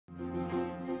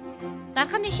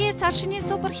Дархан нехий сар шинийн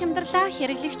супер хямдралаа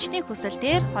хэрэглэгчдийн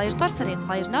хүсэлтээр 2 дугаар сарын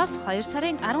 2-ноос 2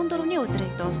 сарын 14-ний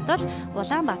өдрийг дуустал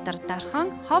Улаанбаатар, Дархан,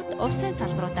 Ховд увсын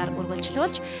салбаруудаар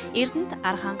үргэлжлүүлж Эрдэнэт,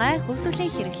 Архангай хөвсгөлийн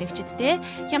хэрэглэгчдтэй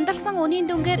хямдарсан үнийн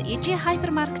дүнгээр ижи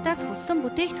хайпермаркетаас хүссэн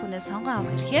бүтээгдэхүүнээ сонгон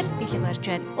авах эрхээр бэлэг барьж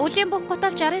байна. Өвлийн бүх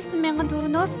гутал 69 мянган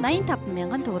төгрөгнөөс 85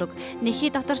 мянган төгрөг, нехий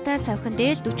дотортой савхин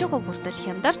дээл 40% хүртэл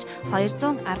хямдарч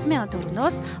 210 мянган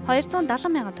төгрөгнөөс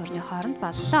 270 мянган төгрөгийн хооронд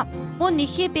боллоо. Мөн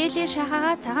нехий бэлээ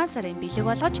шахаага цагаан сарын бэлэг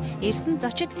болгож ирсэн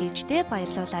зочид гівжтэй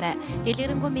баярлуулаарай.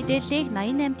 Дэлгэрэнгүй мэдээллийг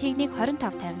 88 тэгник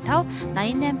 2555,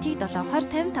 88 тэг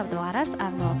 72055 дугаараас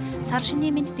авна уу. Сар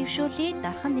шинийн мэнд дэвшүүлээ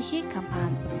Дархан нехий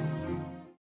компани.